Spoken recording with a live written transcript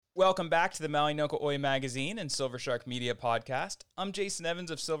Welcome back to the Maui Oi Magazine and SilverShark Media podcast. I'm Jason Evans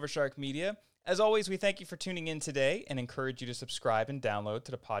of SilverShark Media. As always, we thank you for tuning in today and encourage you to subscribe and download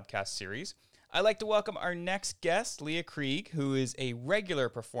to the podcast series. I'd like to welcome our next guest, Lia Krieg, who is a regular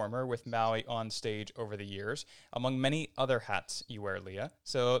performer with Maui On Stage over the years, among many other hats you wear, Lia.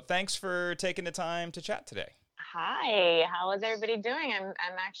 So thanks for taking the time to chat today. Hi, how is everybody doing?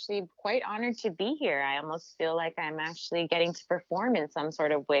 I'm actually quite honored to be here. I almost feel like I'm actually getting to perform in some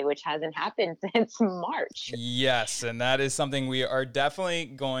sort of way, which hasn't happened since March. Yes, and that is something we are definitely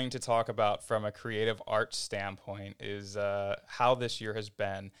going to talk about from a creative arts standpoint, is how this year has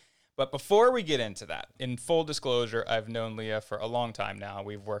been. But before we get into that, in full disclosure, I've known Lia for a long time now.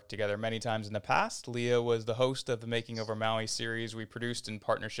 We've worked together many times in the past. Lia was the host of the Making Over Maui series we produced in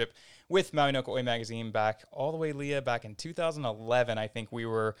partnership with Maui Oi Magazine back all the way, Lia, back in 2011. I think we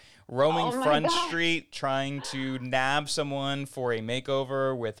were roaming Front Street trying to nab someone for a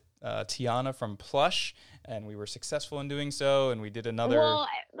makeover with Tiana from Plush, and we were successful in doing so, and we did another... Well,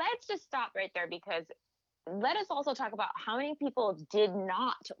 let's just stop right there, because let us also talk about how many people did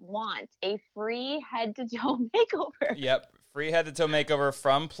not want a free head-to-toe makeover. Yep, free head-to-toe makeover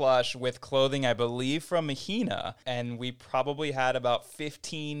from Plush with clothing, I believe, from Mahina. And we probably had about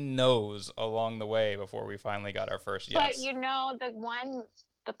 15 no's along the way before we finally got our first yes. But you know,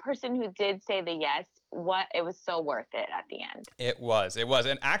 the person who did say the yes, it was so worth it at the end. It was.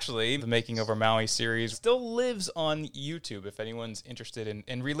 And actually, the Making Over Maui series still lives on YouTube if anyone's interested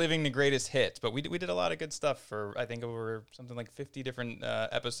in reliving the greatest hits. But we did a lot of good stuff for, I think, over something like 50 different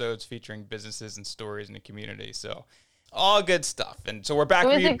episodes featuring businesses and stories in the community. So all good stuff. And so we're back. It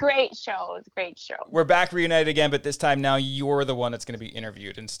was a great show. It was a great show. We're back reunited again, but this time now you're the one that's going to be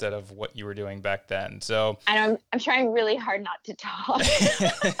interviewed instead of what you were doing back then. So and I'm trying really hard not to talk.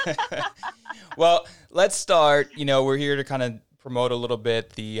 Well, let's start. You know, we're here to kind of promote a little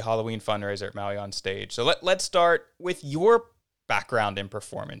bit the Halloween fundraiser at Maui On Stage. So let's start with your background in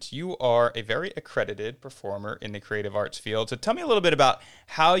performance. You are a very accredited performer in the creative arts field. So tell me a little bit about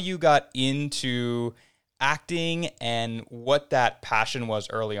how you got into acting and what that passion was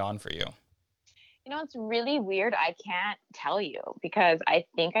early on for you. You know, it's really weird. I can't tell you because I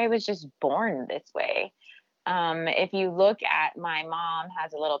think I was just born this way. If you look at my mom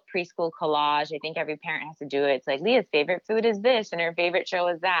has a little preschool collage. I think every parent has to do it. It's like Leah's favorite food is this and her favorite show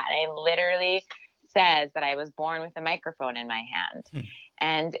is that. And it literally says that I was born with a microphone in my hand.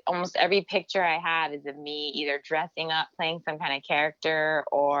 And almost every picture I have is of me either dressing up, playing some kind of character,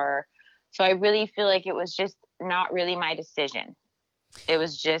 or so I really feel like it was just not really my decision. It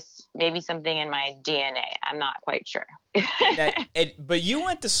was just maybe something in my DNA. I'm not quite sure. But you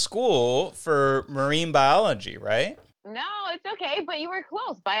went to school for marine biology, right? No, it's okay. But you were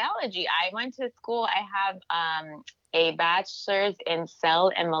close. Biology. I went to school. I have a bachelor's in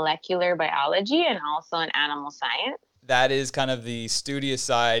cell and molecular biology and also in animal science. That is kind of the studious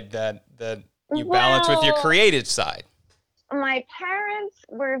side that you balance with your creative side. My parents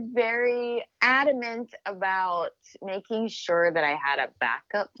were very adamant about making sure that I had a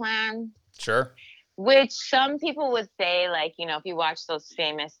backup plan. Sure. Which some people would say, like, you know, if you watch those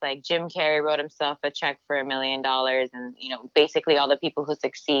famous, like Jim Carrey wrote himself a check for $1 million and, you know, basically all the people who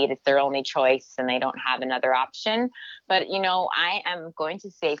succeed, it's their only choice and they don't have another option. But, you know, I am going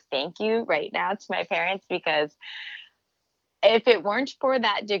to say thank you right now to my parents because if it weren't for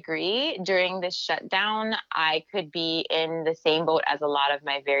that degree during this shutdown, I could be in the same boat as a lot of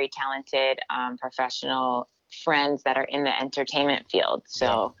my very talented professional friends that are in the entertainment field.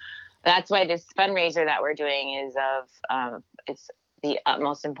 So that's why this fundraiser that we're doing is of it's the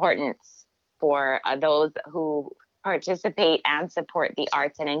utmost importance for those who participate and support the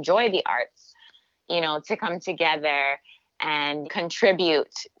arts and enjoy the arts, you know, to come together and contribute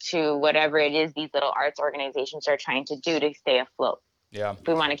to whatever it is these little arts organizations are trying to do to stay afloat. Yeah.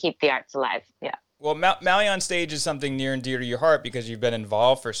 We want to keep the arts alive. Yeah. Well, Maui On Stage is something near and dear to your heart because you've been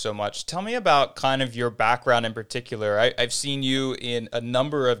involved for so much. Tell me about kind of your background in particular. I've seen you in a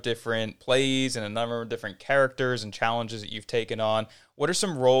number of different plays and a number of different characters and challenges that you've taken on. What are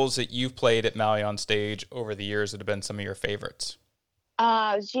some roles that you've played at Maui On Stage over the years that have been some of your favorites?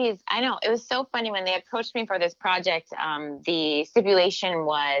 Geez, I know. It was so funny when they approached me for this project. The stipulation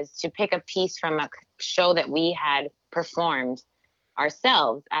was to pick a piece from a show that we had performed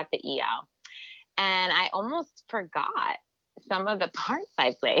ourselves at the Iao. And I almost forgot some of the parts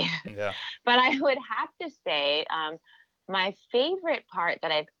I played. Yeah. But I would have to say my favorite part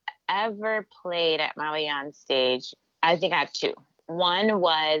that I've ever played at Maui On Stage, I think I have two. One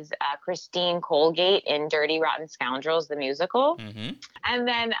was Christine Colgate in Dirty Rotten Scoundrels, the musical. Mm-hmm. And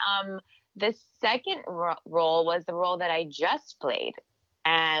then the second role was the role that I just played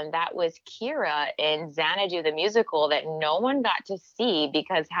And that was Kira in Xanadu the musical that no one got to see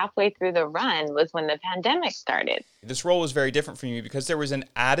because halfway through the run was when the pandemic started. This role was very different for you because there was an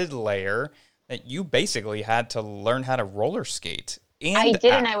added layer that you basically had to learn how to roller skate. And I did, act.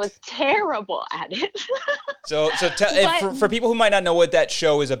 and I was terrible at it. For people who might not know what that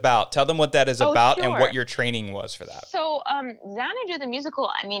show is about, tell them what that is about and sure. what your training was for that. So, Xanadu the musical,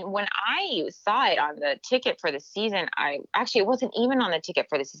 I mean, when I saw it on the ticket for the season, it wasn't even on the ticket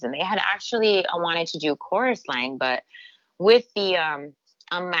for the season. They had actually wanted to do chorus line, but with the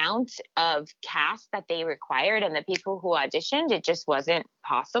amount of cast that they required and the people who auditioned, it just wasn't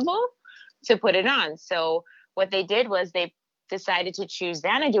possible to put it on. So what they did was they decided to choose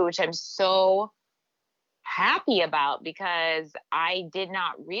Xanadu, which I'm so happy about because I did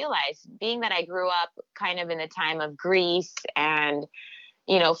not realize, being that I grew up kind of in the time of Grease and,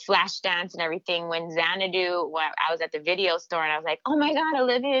 you know, Flashdance and everything. When Xanadu, I was at the video store and I was like, oh my God,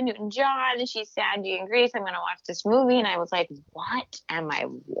 Olivia Newton-John, and she's Sandy in Grease. I'm going to watch this movie. And I was like, what am I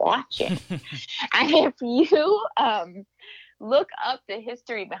watching? And if you look up the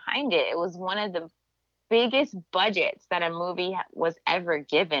history behind it, it was one of the biggest budgets that a movie was ever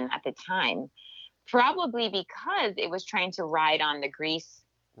given at the time, probably because it was trying to ride on the Grease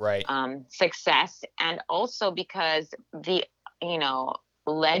success, and also because the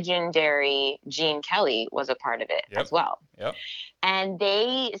legendary Gene Kelly was a part of it as well. Yep. And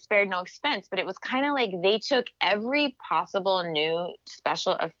they spared no expense, but it was kind of like they took every possible new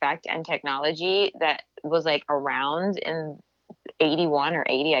special effect and technology that was like around in 81 or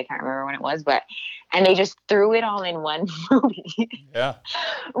 80, I can't remember when it was, and they just threw it all in one movie. Yeah.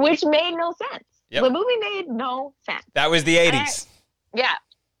 Which made no sense. Yep. The movie made no sense. That was the 80s.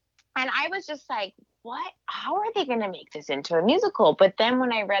 And I was just like, what? How are they going to make this into a musical? But then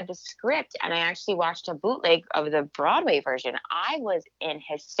when I read the script and I actually watched a bootleg of the Broadway version, I was in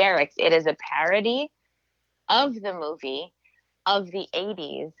hysterics. It is a parody of the movie of the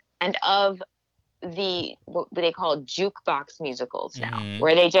 80s and of what they call jukebox musicals now,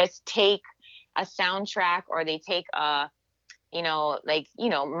 where they just take a soundtrack or they take Mamma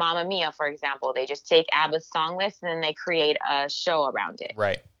Mia, for example. They just take ABBA's song list and then they create a show around it.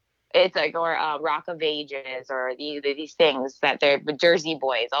 Right. It's like, or Rock of Ages, or these things that they're Jersey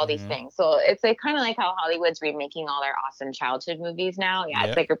Boys, all these things. So it's like kind of like how Hollywood's remaking all their awesome childhood movies now. Yeah,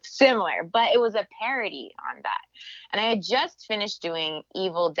 it's like similar, but it was a parody on that. And I had just finished doing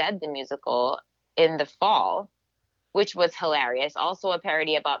Evil Dead the musical in the fall, which was hilarious. Also a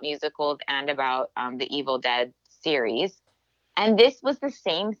parody about musicals and about the Evil Dead series. And this was the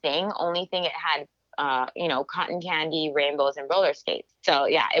same thing, only thing it had cotton candy, rainbows, and roller skates. So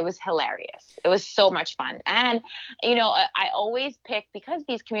yeah, it was hilarious. It was so much fun. And, I always pick, because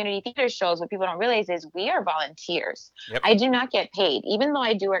these community theater shows, what people don't realize is we are volunteers. Yep. I do not get paid. Even though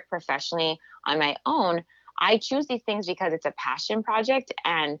I do work professionally on my own, I choose these things because it's a passion project.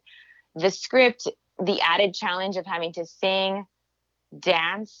 And the script, the added challenge of having to sing,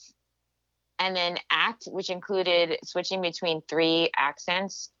 dance, and then act, which included switching between 3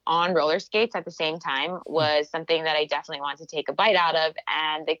 accents on roller skates at the same time, was something that I definitely wanted to take a bite out of.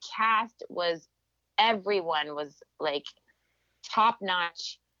 And the cast everyone was like top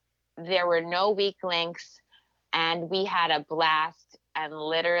notch. There were no weak links, and we had a blast, and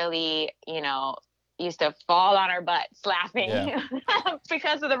literally, used to fall on our butts laughing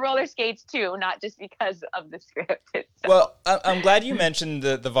because of the roller skates too, not just because of the script itself. Well, I'm glad you mentioned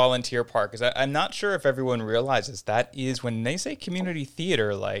the volunteer part, because I'm not sure if everyone realizes that is, when they say community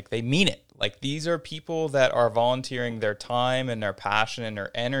theater, like they mean it. Like these are people that are volunteering their time and their passion and their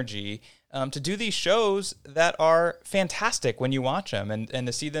energy to do these shows that are fantastic when you watch them, and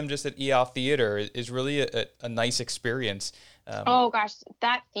to see them just at Iao Theater is really a nice experience. Oh gosh,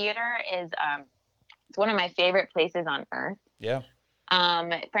 that theater is it's one of my favorite places on earth. Yeah.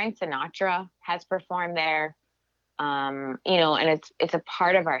 Frank Sinatra has performed there. And it's a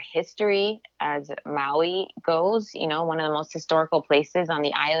part of our history as Maui goes, one of the most historical places on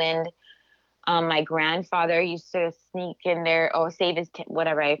the island. My grandfather used to sneak in there, save his,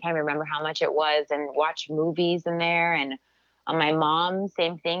 whatever, I can't remember how much it was, and watch movies in there. And my mom,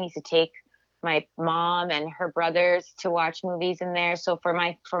 same thing, used to take my mom and her brothers to watch movies in there. So for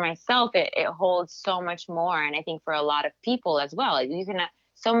myself, it holds so much more. And I think for a lot of people as well,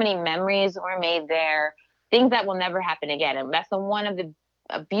 so many memories were made there, things that will never happen again. And that's one of the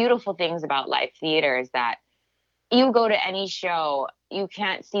beautiful things about live theater, is that you go to any show, you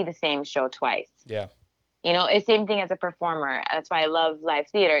can't see the same show twice. Yeah. It's the same thing as a performer. That's why I love live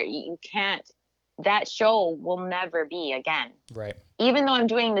theater. That show will never be again. Right. Even though I'm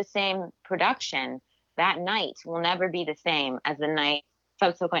doing the same production, that night will never be the same as the night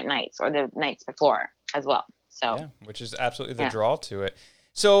subsequent nights or the nights before as well. So yeah, which is absolutely the draw to it.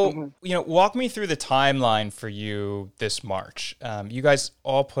 So, walk me through the timeline for you this March. You guys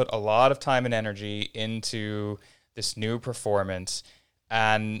all put a lot of time and energy into this new performance.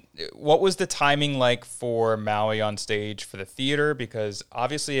 And what was the timing like for Maui on Stage for the theater? Because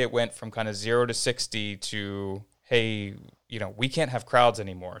obviously it went from kind of 0 to 60 to, hey, we can't have crowds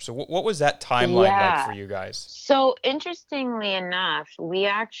anymore. So what was that timeline like for you guys? So interestingly enough, we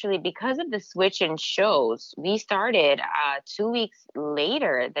actually, because of the switch in shows, we started 2 weeks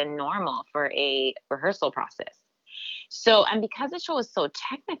later than normal for a rehearsal process. So, and because the show was so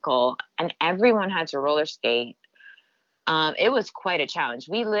technical and everyone had to roller skate, it was quite a challenge.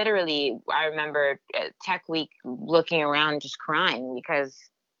 We literally, I remember Tech Week looking around just crying because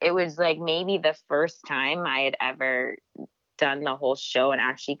it was like maybe the first time I had ever done the whole show and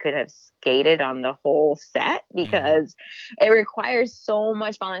actually could have skated on the whole set, because it requires so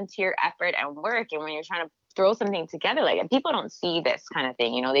much volunteer effort and work. And when you're trying to throw something together, like, and people don't see this kind of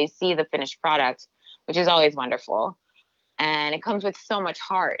thing, they see the finished product, which is always wonderful. And it comes with so much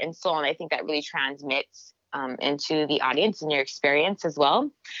heart and soul. And I think that really transmits into the audience and your experience as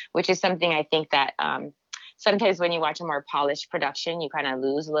well, which is something I think that sometimes when you watch a more polished production, you kind of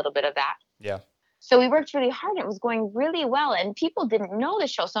lose a little bit of that. Yeah. So we worked really hard. It was going really well, and people didn't know the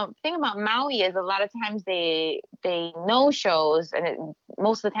show. So the thing about Maui is a lot of times they know shows, and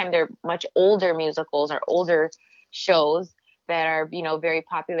most of the time they're much older musicals or older shows that are, very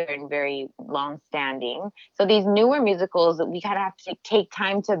popular and very long-standing. So these newer musicals, we kind of have to take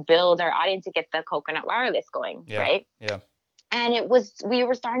time to build our audience to get the Coconut Wireless going, right? Yeah. And we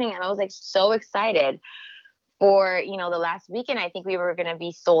were starting, and I was like so excited for, the last weekend. I think we were going to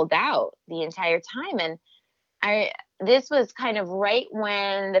be sold out the entire time. And this was kind of right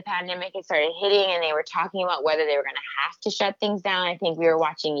when the pandemic had started hitting, and they were talking about whether they were going to have to shut things down. I think we were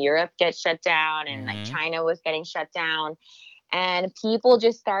watching Europe get shut down, and like China was getting shut down. And people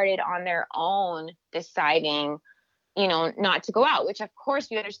just started on their own deciding, not to go out, which of course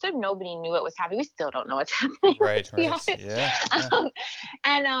we understood. Nobody knew what was happening. We still don't know what's happening. Right. Yeah.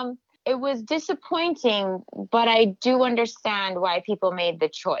 It was disappointing, but I do understand why people made the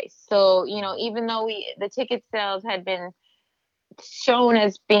choice. So, even though the ticket sales had been shown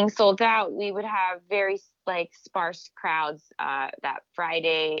as being sold out, we would have very sparse crowds that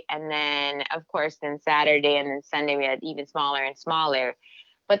Friday, and then of course then Saturday, and then Sunday we had even smaller and smaller.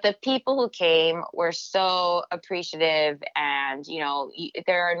 But the people who came were so appreciative, and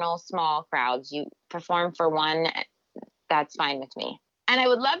there are no small crowds. You perform for one, that's fine with me. And I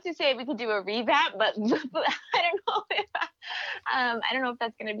would love to say we could do a revamp, but I don't know if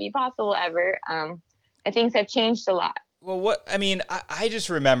that's going to be possible ever. Things have changed a lot. Well, I just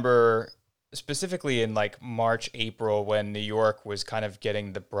remember specifically in like March, April, when New York was kind of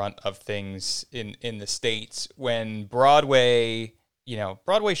getting the brunt of things in the States, when Broadway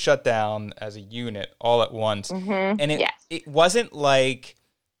shut down as a unit all at once. And it wasn't like,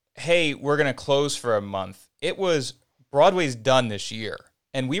 hey, we're going to close for a month. It was, Broadway's done this year.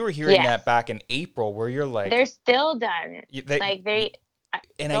 And we were hearing that back in April, where you're like, they're still done. I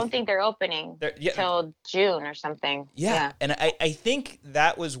don't think they're opening till June or something. Yeah. And I think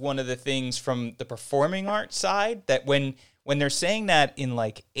that was one of the things from the performing arts side, that when they're saying that in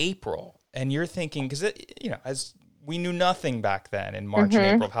like April, and you're thinking, because as we knew nothing back then in March and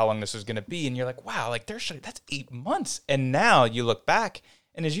April of how long this was going to be, and you're like, wow, like that's 8 months. And now you look back,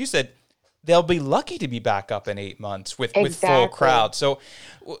 and as you said, they'll be lucky to be back up in 8 months with full crowd. So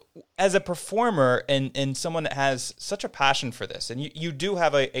as a performer and someone that has such a passion for this, and you do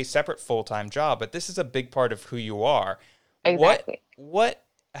have a separate full-time job, but this is a big part of who you are. Exactly. What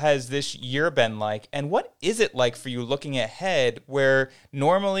has this year been like, and what is it like for you looking ahead, where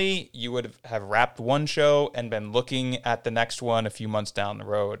normally you would have wrapped one show and been looking at the next one a few months down the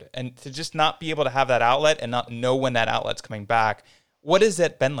road, and to just not be able to have that outlet and not know when that outlet's coming back? What has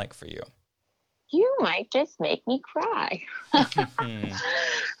that been like for you? You might just make me cry. It's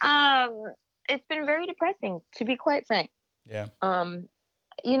been very depressing, to be quite frank. Yeah.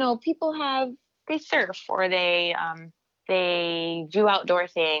 People they surf, or they do outdoor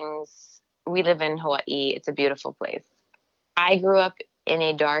things. We live in Hawaii. It's a beautiful place. I grew up in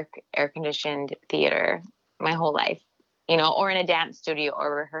a dark, air-conditioned theater my whole life, or in a dance studio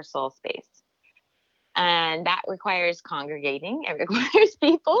or rehearsal space. And that requires congregating. It requires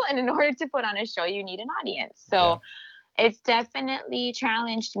people. And in order to put on a show, you need an audience. So it's definitely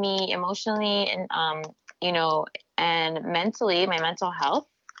challenged me emotionally and, and mentally. My mental health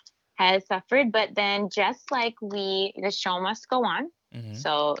has suffered. But then just like the show must go on.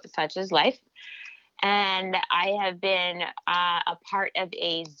 So such is life. And I have been a part of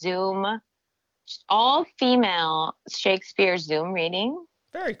a Zoom, all-female Shakespeare Zoom reading.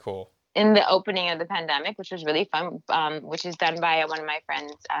 Very cool. In the opening of the pandemic, which was really fun, which is done by one of my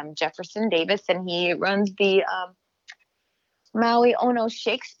friends, Jefferson Davis, and he runs the Maui On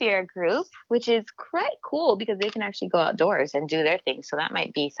Shakespeare group, which is quite cool because they can actually go outdoors and do their thing. So that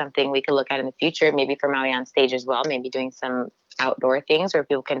might be something we could look at in the future, maybe for Maui On Stage as well, maybe doing some outdoor things where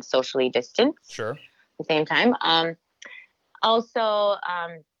people can socially distance. Sure. At the same time. Also,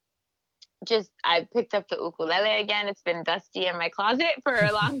 I picked up the ukulele again. It's been dusty in my closet for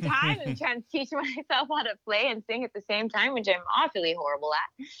a long time and trying to teach myself how to play and sing at the same time, which I'm awfully horrible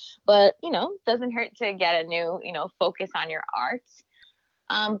at. But, doesn't hurt to get a new, focus on your arts.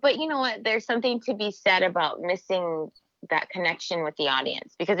 But you know what? There's something to be said about missing that connection with the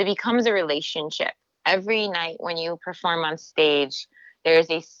audience because it becomes a relationship. Every night when you perform on stage,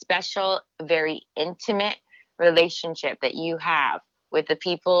 there's a special, very intimate relationship that you have with the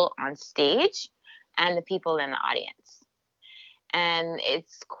people on stage and the people in the audience. And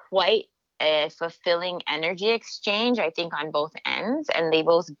it's quite a fulfilling energy exchange, I think, on both ends. And they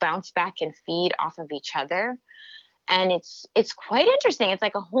both bounce back and feed off of each other. And it's quite interesting. It's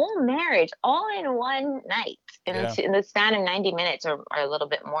like a whole marriage all in one night in the span of 90 minutes or a little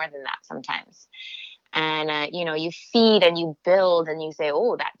bit more than that sometimes. And, you feed and you build and you say,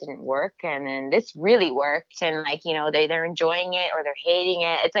 oh, that didn't work. And then this really worked. And they're enjoying it or they're hating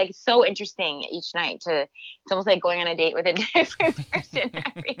it. It's like so interesting each night it's almost like going on a date with a different person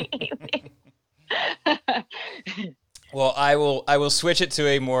every evening. Well, I will switch it to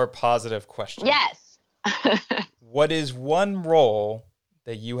a more positive question. Yes. What is one role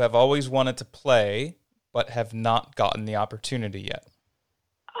that you have always wanted to play, but have not gotten the opportunity yet?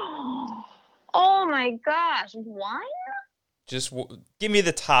 Oh my gosh, one? Just give me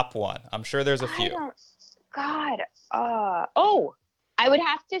the top one. I'm sure there's a few. I would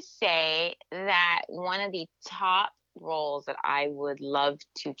have to say that one of the top roles that I would love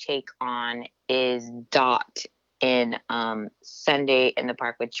to take on is Dot in Sunday in the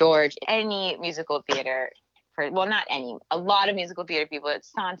Park with George. Any musical theater, not any, a lot of musical theater people,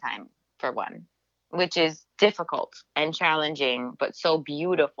 it's Sondheim for one, which is difficult and challenging, but so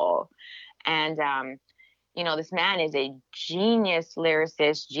beautiful. And, this man is a genius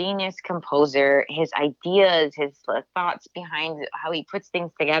lyricist, genius composer. His ideas, his thoughts behind how he puts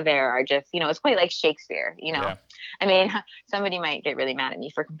things together are just, it's quite like Shakespeare, Yeah. I mean, somebody might get really mad at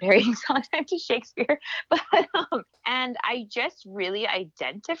me for comparing Sondheim to Shakespeare, but, and I just really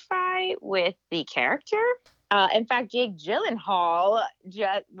identify with the character. In fact, Jake Gyllenhaal,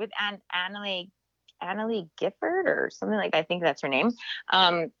 just with Annalie Gifford or something like that, I think that's her name.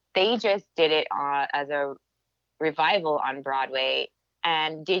 They just did it as a revival on Broadway.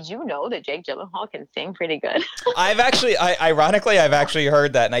 And did you know that Jake Gyllenhaal can sing pretty good? Ironically, I've actually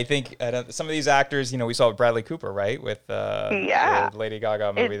heard that. And I think some of these actors, we saw Bradley Cooper, right? With the Lady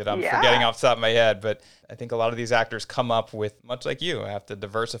Gaga movie that I'm forgetting off the top of my head. But I think a lot of these actors come up with, much like you, have to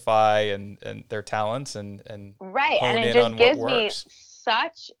diversify and their talents and right. hone and it in just on gives what works. Me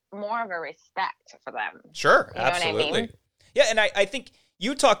such more of a respect for them. Sure, you know absolutely. What I mean? Yeah, and I think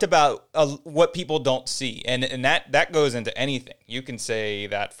you talked about what people don't see, and that goes into anything. You can say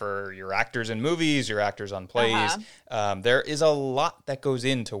that for your actors in movies, your actors on plays. There is a lot that goes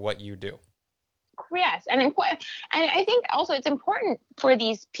into what you do. Yes, and I think also it's important for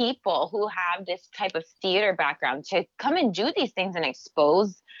these people who have this type of theater background to come and do these things and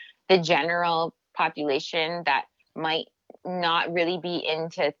expose the general population that might not really be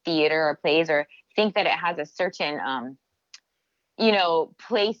into theater or plays or think that it has a certain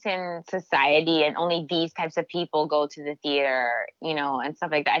place in society and only these types of people go to the theater, and stuff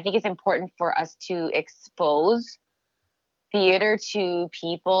like that. I think it's important for us to expose theater to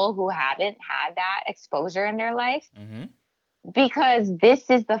people who haven't had that exposure in their life, because this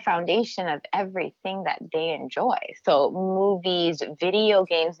is the foundation of everything that they enjoy. So movies, video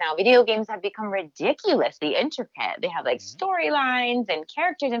games have become ridiculously intricate. They have like storylines and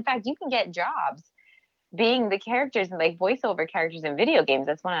characters. In fact, you can get jobs being the characters and like voiceover characters in video games.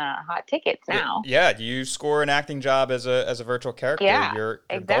 That's one of the hot tickets now. Yeah, you score an acting job as a virtual character. Yeah, you're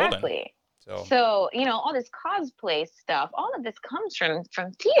exactly. Golden. So all this cosplay stuff, all of this comes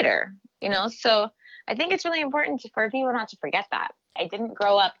from theater. So I think it's really important for people not to forget that. I didn't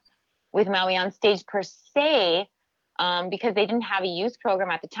grow up with Maui On Stage per se, because they didn't have a youth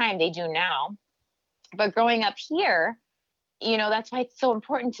program at the time. They do now. But growing up here, that's why it's so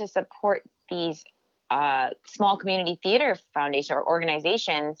important to support these small community theater foundation or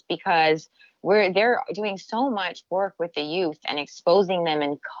organizations, because they're doing so much work with the youth and exposing them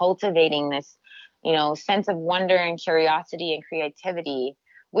and cultivating this sense of wonder and curiosity and creativity,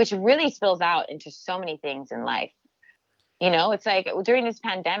 which really spills out into so many things in life. It's like during this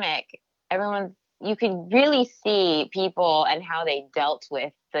pandemic, you can really see people and how they dealt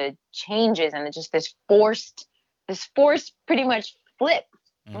with the changes and just this forced pretty much flip,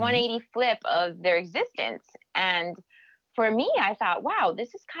 180 flip of their existence. And for me, I thought, wow,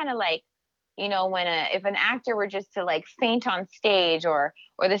 this is kind of like, if an actor were just to like faint on stage or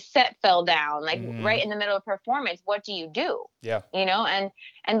the set fell down, like right in the middle of performance, what do you do? Yeah. And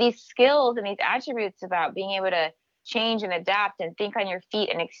these skills and these attributes about being able to change and adapt and think on your feet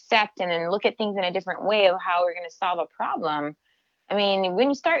and accept and then look at things in a different way of how we're going to solve a problem. I mean, when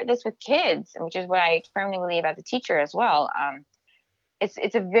you start this with kids, which is what I firmly believe as a teacher as well,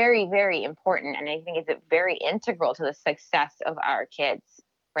 it's a very, very important, and I think it's very integral to the success of our kids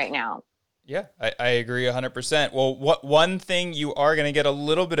right now. Yeah, I agree 100%. Well, one thing you are going to get a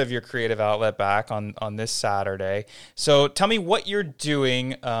little bit of your creative outlet back on this Saturday. So tell me what you're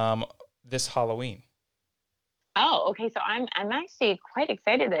doing this Halloween. Oh, okay. So I'm actually quite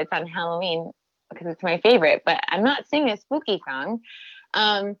excited that it's on Halloween because it's my favorite. But I'm not singing a spooky song.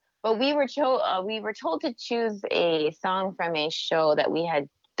 But we were told to choose a song from a show that we had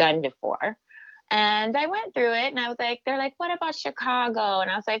done before. And I went through it and I was like, they're like, what about Chicago? And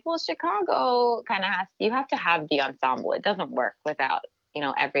I was like, well, Chicago kind of you have to have the ensemble. It doesn't work without,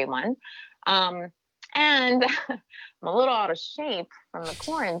 everyone. And I'm a little out of shape from the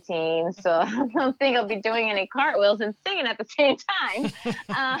quarantine, so I don't think I'll be doing any cartwheels and singing at the same time.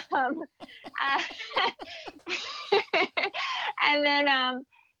 And then,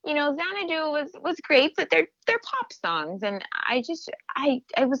 Xanadu was great, but they're pop songs. And I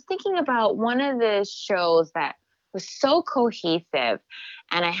was thinking about one of the shows that was so cohesive,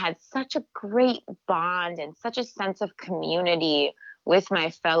 and I had such a great bond and such a sense of community with my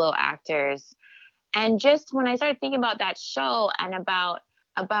fellow actors. And just when I started thinking about that show and about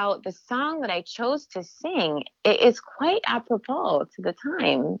the song that I chose to sing, it is quite apropos to the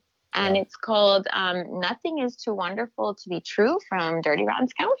time. And it's called Nothing Is Too Wonderful to Be True from Dirty Rotten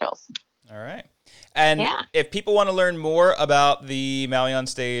Scoundrels. All right. And if people want to learn more about the Maui On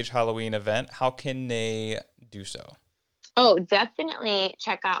Stage Halloween event, how can they do so? Oh, definitely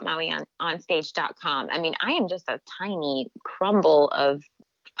check out MauiOnStage.com. I mean, I am just a tiny crumble of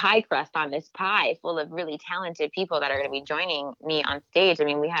pie crust on this pie full of really talented people that are going to be joining me on stage. I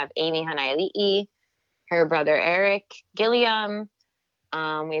mean, we have Amy Hanaiali'i, her brother Eric Gilliam.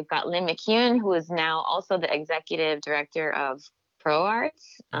 We've got Lynn McEwen, who is now also the executive director of Pro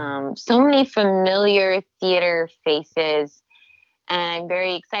Arts. So many familiar theater faces, and I'm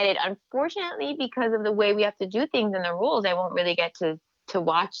very excited. Unfortunately, because of the way we have to do things and the rules, I won't really get to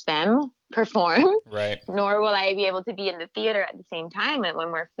watch them perform, right? Nor will I be able to be in the theater at the same time when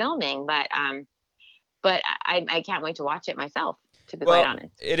we're filming. But I can't wait to watch it myself, to be quite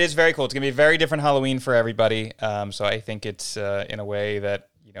honest. It is very cool. It's going to be a very different Halloween for everybody. So I think it's in a way that,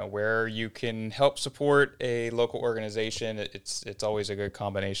 where you can help support a local organization, it's always a good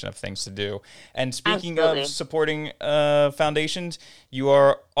combination of things to do. And speaking of supporting foundations, you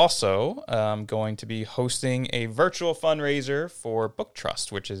are also going to be hosting a virtual fundraiser for Book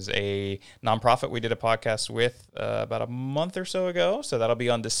Trust, which is a nonprofit we did a podcast with about a month or so ago. So that'll be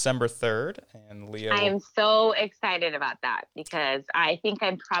on December 3rd. And Lia, I am so excited about that because I think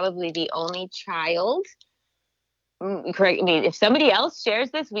I'm probably the only child. Correct me if somebody else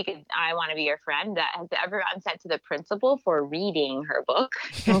shares this. I want to be your friend that has ever gotten sent to the principal for reading her book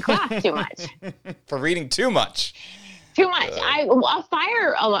in class too much. For reading too much. Too much. A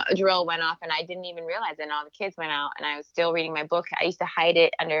fire drill went off and I didn't even realize it. And all the kids went out and I was still reading my book. I used to hide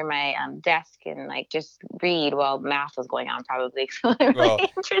it under my desk and just read while math was going on probably. So I'm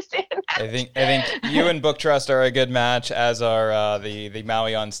really interested in that. I think you and Book Trust are a good match, as are the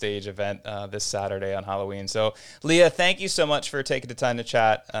Maui On Stage event this Saturday on Halloween. So Lia, thank you so much for taking the time to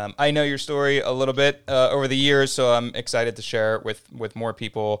chat. I know your story a little bit over the years, so I'm excited to share it with more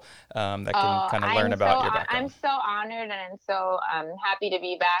people that can kind of learn about your background. I'm so honored. And I'm so happy to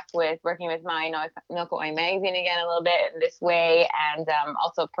be back working with Maui no Kauai magazine again a little bit in this way. And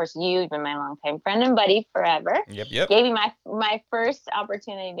also, of course, you've been my longtime friend and buddy forever. Yep. Gave me my first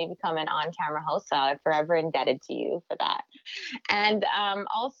opportunity to become an on-camera host, so I'm forever indebted to you for that. And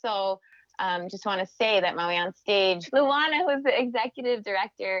also, just want to say that Maui On Stage, Luana, who's the executive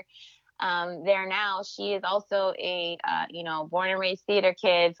director there now, she is also a born and raised theater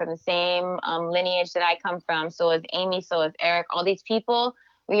kid from the same lineage that I come from. So is Amy, so is Eric. All these people,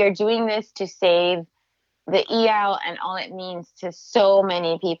 we are doing this to save the Iao and all it means to so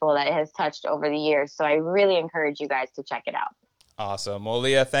many people that it has touched over the years. So I really encourage you guys to check it out. Awesome. Well,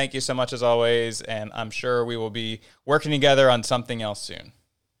 Lia, thank you so much as always. And I'm sure we will be working together on something else soon.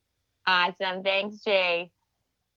 Awesome. Thanks, Jay.